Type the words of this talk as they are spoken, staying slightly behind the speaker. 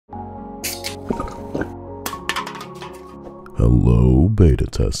Hello, beta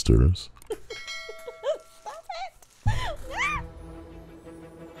testers.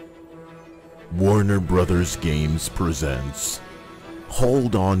 Warner Brothers Games presents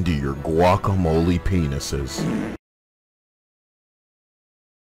Hold On to Your Guacamole Penises.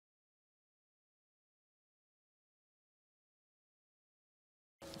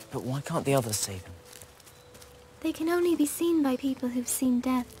 But why can't the others see them? They can only be seen by people who've seen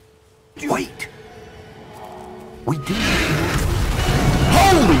death. Wait! We do.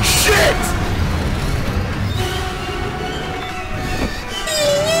 Holy shit!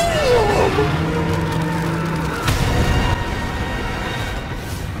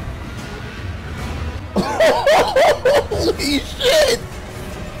 Holy shit!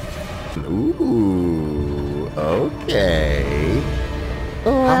 Ooh, okay.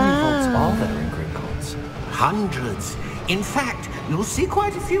 How many vaults are there in Gringotts? Hundreds. In fact, you'll see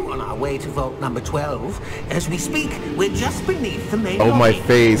quite a few on our way to vault number 12. As we speak, we're just beneath the main Oh my lobby.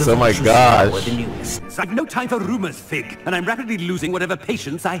 face, The oh my vaults gosh. are the newest. I've no time for rumors, Fig, and I'm rapidly losing whatever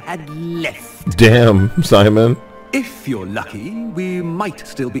patience I had left. Damn, Simon. If you're lucky, we might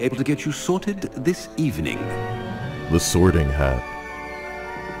still be able to get you sorted this evening. The sorting hat.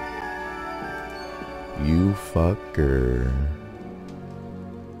 You fucker.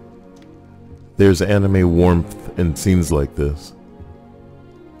 There's anime warmth in scenes like this.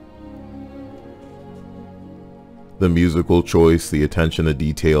 The musical choice, the attention to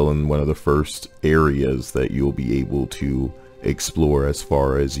detail in one of the first areas that you'll be able to explore as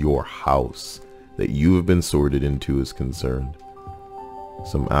far as your house that you have been sorted into is concerned.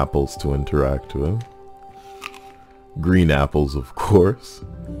 Some apples to interact with. Green apples, of course.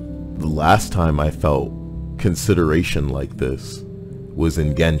 The last time I felt consideration like this was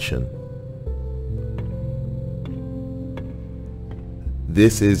in Genshin.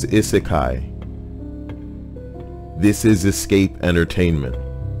 This is isekai. This is escape entertainment.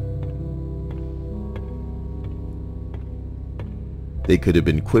 They could have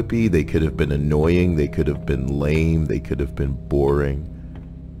been quippy, they could have been annoying, they could have been lame, they could have been boring,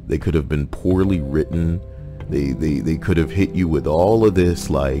 they could have been poorly written, they could have hit you with all of this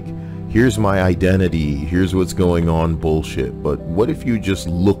like, here's my identity, here's what's going on bullshit. But what if you just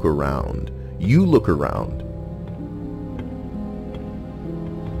look around? You look around.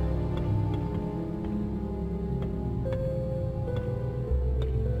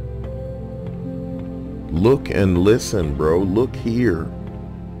 Look and listen, bro. Look here.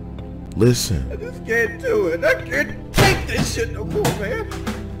 Listen. I just can't do it. I can't take this shit no more, man.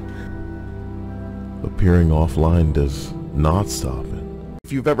 Appearing offline does not stop it.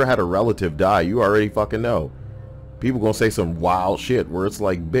 If you've ever had a relative die, you already fucking know. People gonna say some wild shit where it's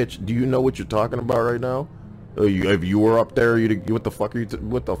like, bitch, do you know what you're talking about right now? If you were up there, what the fuck are you,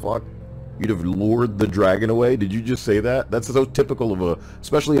 what the fuck? You'd have lured the dragon away? Did you just say that? That's so typical of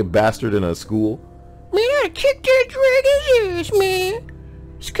especially a bastard in a school. Man, I kicked that dragon's ass, man.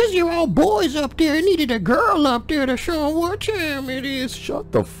 It's cause you're all boys up there. I needed a girl up there to show 'em what time it is.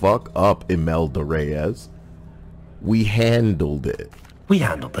 Shut the fuck up, Imelda Reyes. We handled it. We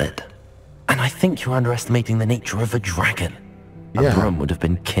handled it. And I think you're underestimating the nature of a dragon. A Yeah. broom would have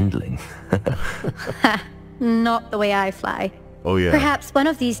been kindling. Not the way I fly. Oh yeah. Perhaps one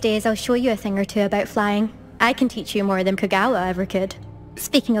of these days I'll show you a thing or two about flying. I can teach you more than Kagawa ever could.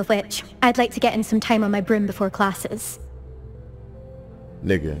 Speaking of which, I'd like to get in some time on my broom before classes.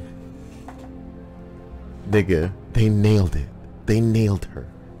 Nigga, they nailed it. They nailed her.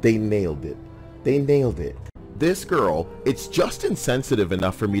 They nailed it. They nailed it. This girl, it's just insensitive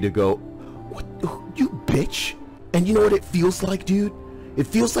enough for me to go, what, you bitch? And you know what it feels like, dude? It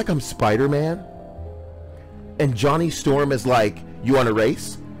feels like I'm Spider-Man. And Johnny Storm is like, you want to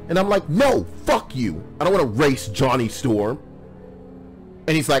race? And I'm like, no, fuck you. I don't want to race Johnny Storm.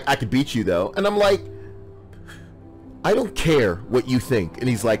 And he's like, I could beat you though. And I'm like, I don't care what you think. And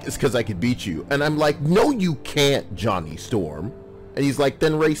he's like, it's because I could beat you. And I'm like, no, you can't, Johnny Storm. And he's like,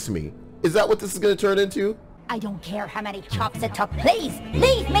 then race me. Is that what this is going to turn into? I don't care how many chops it took. Please,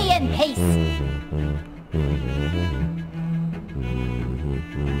 leave me in peace.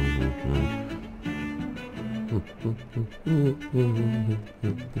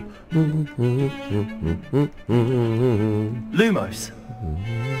 Lumos.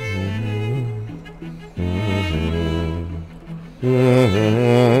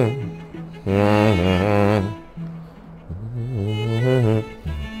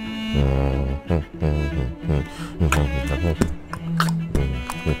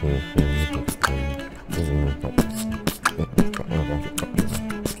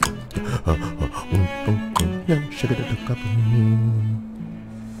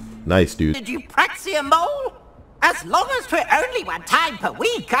 Nice, dude. Did you praxiamole? As long as for only 1 time per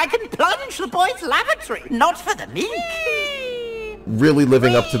week, I can plunge the boys' lavatory. Not for the meek. Really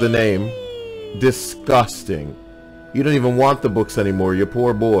living up to the name. Disgusting. You don't even want the books anymore, you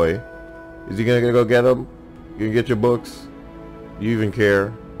poor boy. Is he gonna go get them? You gonna get your books? Do you even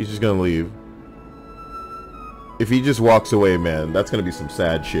care? He's just gonna leave. If he just walks away, man, that's gonna be some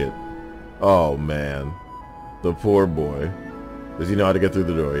sad shit. Oh, man. The poor boy. Does he know how to get through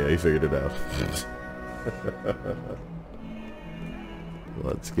the door? Yeah, he figured it out.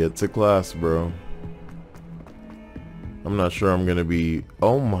 Let's get to class, bro. I'm not sure I'm gonna be...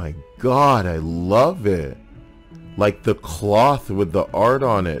 Oh my god, I love it. Like the cloth with the art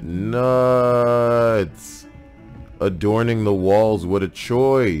on it. Nuts. Adorning the walls, what a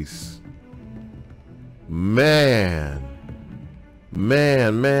choice. Man.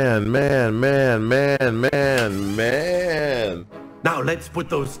 Man. Now let's put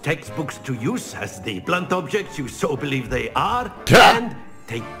those textbooks to use as the blunt objects you so believe they are, Yeah. and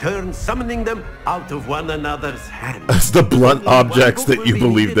take turns summoning them out of one another's hands. That's the blunt objects that you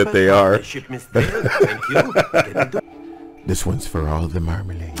believe that they are. Thank you. This one's for all the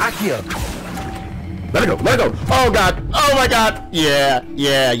marmalade. Accio. Let it go, let it go. Oh god, oh my god. Yeah,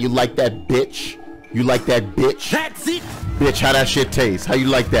 you like that, bitch? You like that, bitch? That's it. Bitch, how that shit taste? How you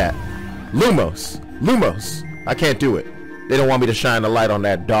like that? Lumos. I can't do it. They don't want me to shine a light on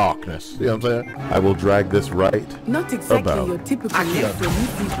that darkness. You know what I'm saying? I will drag this right Not exactly about. your typical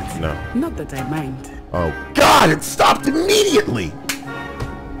lesson. No. Not that I mind. Oh god, it stopped immediately.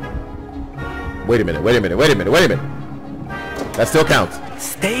 Wait a minute. That still counts.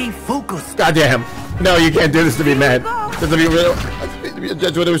 Stay focused. Goddamn. No, you can't do this to me, man. This will be real.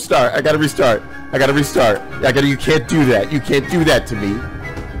 Just want to restart. I gotta restart. You can't do that. You can't do that to me.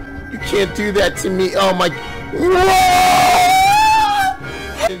 You can't do that to me. Oh my.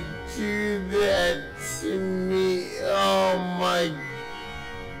 Can't do that to me. Oh my.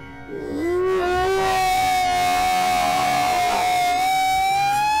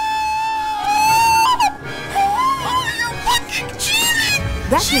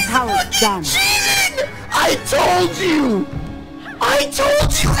 That is how it's done. Cheating! I told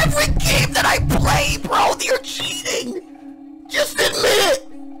you every game that I play, bro, you're cheating. Just admit it.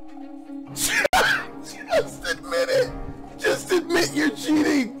 Just admit it. Just admit you're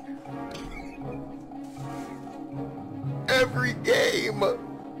cheating. Every game.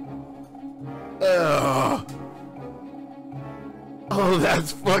 Ugh. Oh,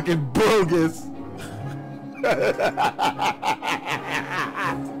 that's fucking bogus.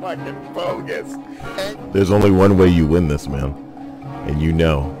 Fucking bogus. There's only one way you win this, man. And you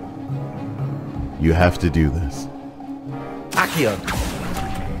know. You have to do this. Accio.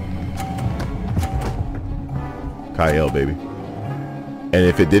 Kyle, baby. And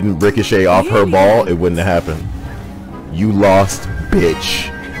if it didn't ricochet off her ball, it wouldn't have happened. You lost, bitch.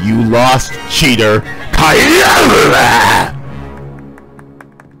 You lost, cheater. Kyle!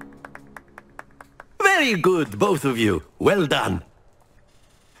 Very good, both of you. Well done.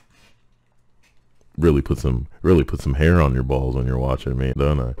 Really put some hair on your balls when you're watching me,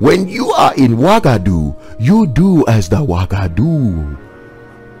 don't I? When you are in Wagadu, you do as the Wagadu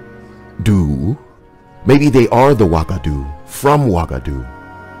do. Maybe they are the Wagadu from Wagadu.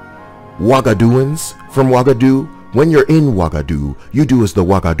 Wagaduans from Wagadu. When you're in Wagadu, you do as the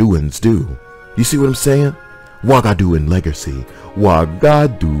Wagaduans do. You see what I'm saying? Wagaduan legacy.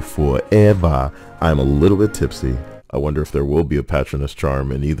 Wagadu forever. I'm a little bit tipsy. I wonder if there will be a Patronus charm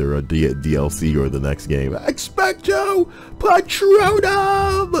in either a DLC or the next game. Expecto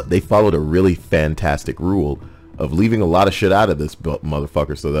Patronum! They followed a really fantastic rule of leaving a lot of shit out of this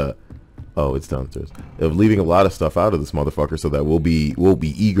motherfucker so that... Oh, it's downstairs. Of leaving a lot of stuff out of this motherfucker so that we'll be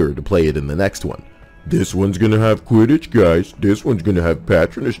eager to play it in the next one. This one's gonna have Quidditch, guys. This one's gonna have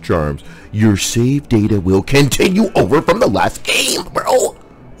Patronus charms. Your save data will continue over from the last game, bro.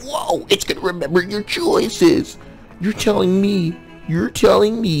 Whoa, it's gonna remember your choices. You're telling me.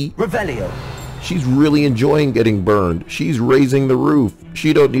 Revelio. She's really enjoying getting burned. She's raising the roof.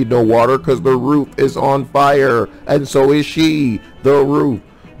 She don't need no water because the roof is on fire. And so is she. The roof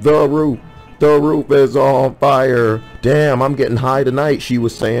is on fire. Damn, I'm getting high tonight, she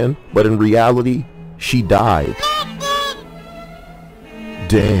was saying. But in reality, she died.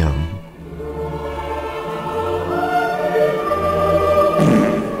 Damn.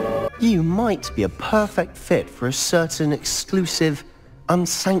 You might be a perfect fit for a certain exclusive,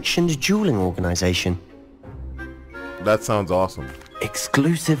 unsanctioned dueling organization. That sounds awesome.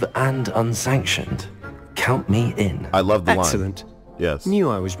 Exclusive and unsanctioned. Count me in. I love the line. Excellent. Yes. Knew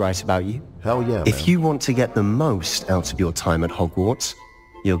I was right about you. Hell yeah, If man. you want to get the most out of your time at Hogwarts,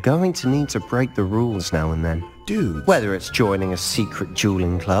 you're going to need to break the rules now and then. Dude. Whether it's joining a secret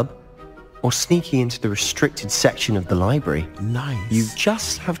dueling club or sneaking into the restricted section of the library. Nice. You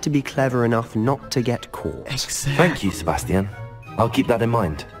just have to be clever enough not to get caught. Exactly. Thank you, Sebastian. I'll keep that in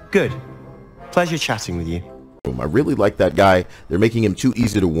mind. Good. Pleasure chatting with you. I really like that guy. They're making him too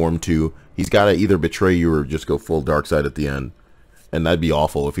easy to warm to. He's got to either betray you or just go full dark side at the end. And that'd be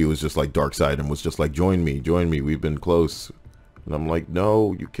awful if he was just like dark side and was just like, join me, we've been close. And I'm like,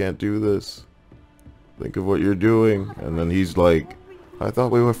 no, you can't do this. Think of what you're doing. And then he's like, I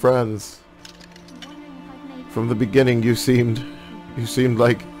thought we were friends. From the beginning you seemed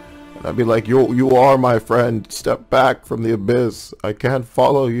like, and I'd be like, you are my friend. Step back from the abyss. I can't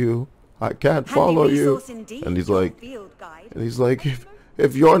follow you. I can't follow you. And he's like,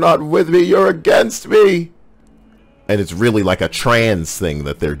 if you're not with me, you're against me. And it's really like a trans thing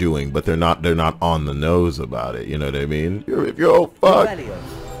that they're doing, but they're not on the nose about it. You know what I mean? If you're fuck.